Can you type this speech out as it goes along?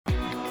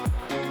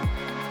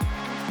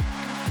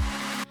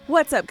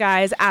What's up,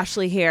 guys?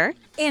 Ashley here.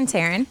 And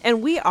Taryne.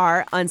 And we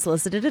are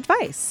Unsolicited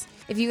Advice.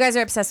 If you guys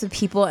are obsessed with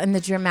people and the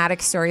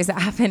dramatic stories that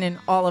happen in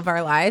all of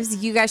our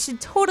lives, you guys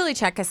should totally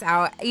check us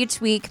out. Each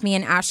week, me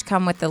and Ash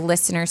come with a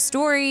listener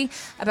story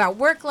about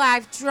work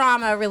life,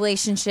 drama,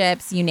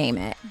 relationships, you name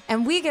it.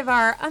 And we give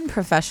our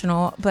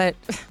unprofessional but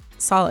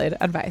solid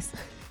advice.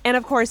 And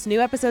of course,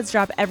 new episodes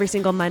drop every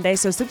single Monday,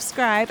 so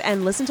subscribe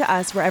and listen to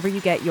us wherever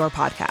you get your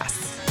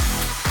podcasts.